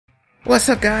What's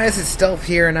up, guys? It's Stealth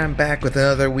here, and I'm back with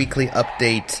another weekly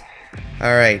update.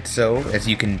 Alright, so, as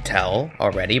you can tell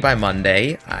already, by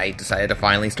Monday, I decided to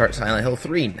finally start Silent Hill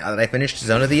 3, now that I finished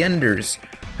Zone of the Enders.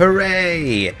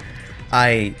 Hooray!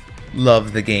 I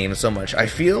love the game so much. I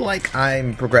feel like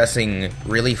I'm progressing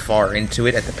really far into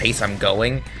it at the pace I'm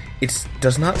going. It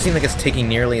does not seem like it's taking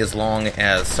nearly as long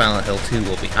as Silent Hill 2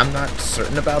 will be. I'm not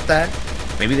certain about that.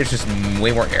 Maybe there's just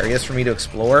way more areas for me to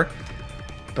explore.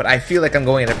 But I feel like I'm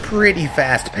going at a pretty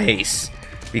fast pace,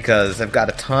 because I've got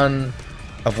a ton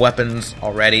of weapons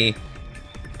already.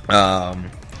 I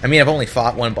mean, I've only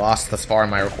fought one boss thus far in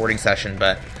my recording session,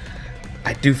 but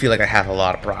I do feel like I have a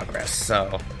lot of progress,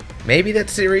 so maybe that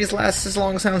series lasts as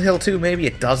long as Silent Hill 2, maybe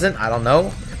it doesn't, I don't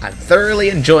know. I'm thoroughly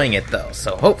enjoying it, though,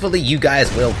 so hopefully you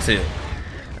guys will, too.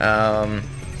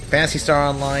 Phantasy Star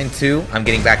Online 2, I'm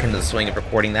getting back into the swing of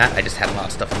recording that. I just had a lot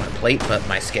of stuff on my plate, but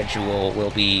my schedule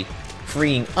will be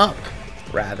freeing up,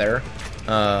 rather,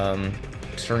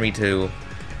 just for me to,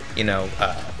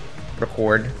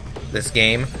 record this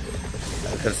game,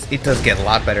 because it does get a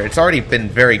lot better. It's already been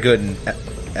very good in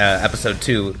episode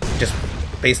 2, just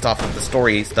based off of the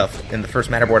story stuff in the first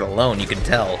Matterboard alone. You can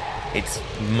tell it's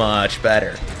much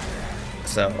better.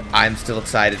 So I'm still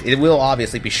excited. It will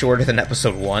obviously be shorter than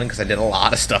episode 1, because I did a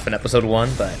lot of stuff in episode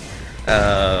 1, but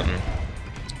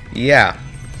yeah,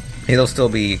 it'll still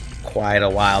be quite a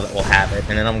while that we'll have it,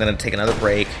 and then I'm going to take another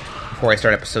break before I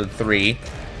start episode 3,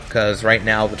 because right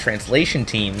now the translation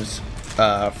teams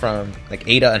from like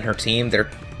Ada and her team, they're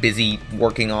busy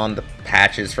working on the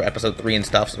patches for episode 3 and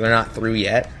stuff, so they're not through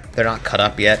yet, they're not cut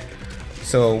up yet.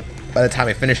 So by the time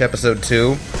I finish episode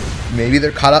 2, maybe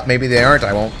they're caught up, maybe they aren't,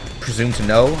 I won't presume to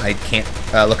know, I can't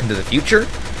look into the future,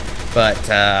 but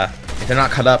if they're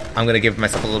not caught up, I'm going to give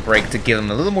myself a little break to give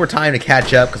them a little more time to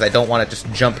catch up, because I don't want to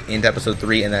just jump into episode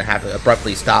 3 and then have to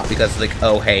abruptly stop because, like,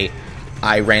 oh, hey,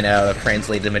 I ran out of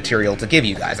translated material to give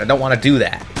you guys. I don't want to do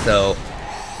that. So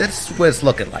that's what it's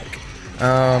looking like.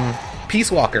 Peace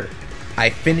Walker.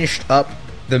 I finished up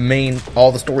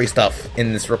all the story stuff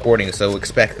in this recording, so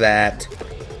expect that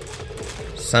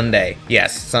Sunday.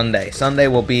 Yes, Sunday. Sunday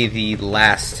will be the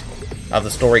last of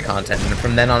the story content, and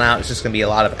from then on out it's just going to be a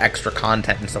lot of extra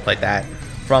content and stuff like that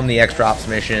from the extra ops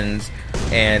missions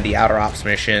and the outer ops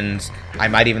missions. I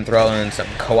might even throw in some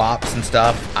co-ops and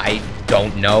stuff. I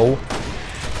don't know.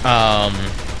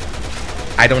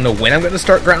 I don't know when I'm going to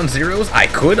start Ground Zeroes. I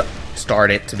could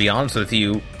start it, to be honest with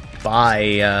you,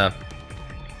 by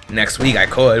next week. I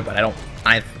could, but I don't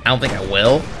think I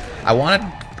will. I want to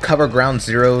cover Ground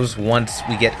Zeroes once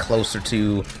we get closer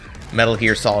to Metal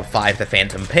Gear Solid 5 The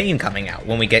Phantom Pain coming out.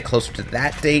 When we get closer to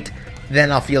that date,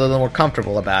 then I'll feel a little more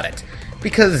comfortable about it.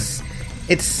 Because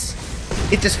it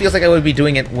just feels like I would be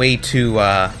doing it way too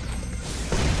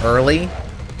early,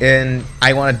 and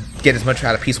I want to get as much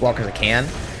out of Peace Walker as I can.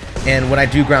 And when I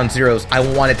do Ground Zeroes, I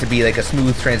want it to be like a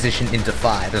smooth transition into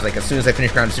 5. There's like, as soon as I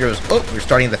finish Ground Zeroes, oh, we're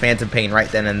starting The Phantom Pain right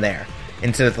then and there.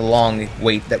 Instead of the long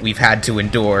wait that we've had to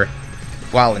endure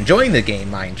while enjoying the game,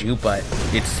 mind you, but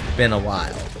it's been a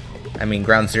while. I mean,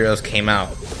 Ground Zeroes came out,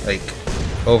 like,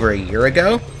 over a year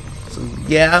ago, so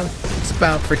yeah, it's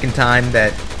about freaking time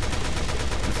that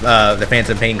The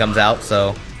Phantom Pain comes out,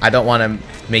 so I don't want to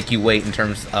make you wait in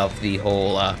terms of the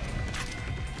whole,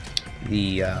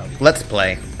 Let's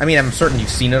Play. I mean, I'm certain you've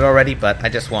seen it already, but I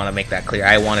just want to make that clear.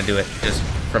 I want to do it just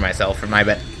for myself, for my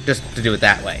bet, just to do it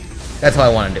that way. That's how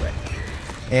I want to do it.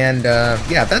 And,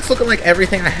 yeah, that's looking like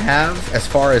everything I have as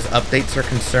far as updates are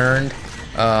concerned.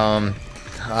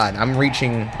 God, I'm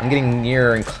getting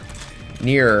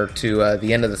nearer to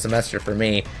the end of the semester for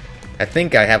me. I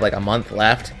think I have like a month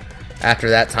left.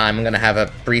 After that time, I'm going to have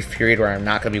a brief period where I'm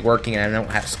not going to be working and I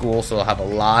don't have school, so I'll have a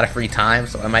lot of free time,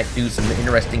 so I might do some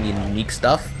interesting and unique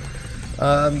stuff.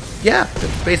 Yeah,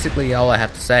 that's basically all I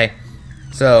have to say.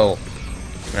 So,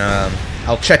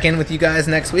 I'll check in with you guys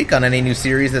next week on any new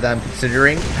series that I'm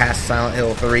considering past Silent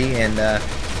Hill 3, and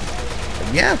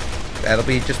yeah, that'll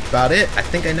be just about it. I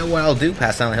think I know what I'll do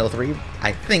past Silent Hill 3,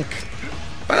 I think,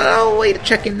 but I'll wait to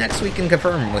check in next week and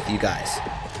confirm with you guys.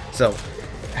 So,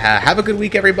 have a good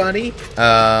week, everybody.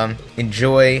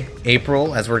 Enjoy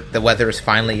April, as the weather is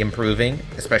finally improving,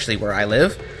 especially where I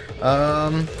live.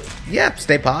 Yeah,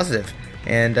 stay positive,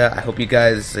 and I hope you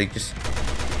guys just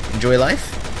enjoy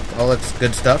life, all that's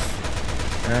good stuff.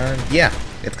 Yeah,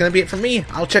 it's gonna be it for me.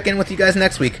 I'll check in with you guys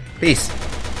next week. Peace.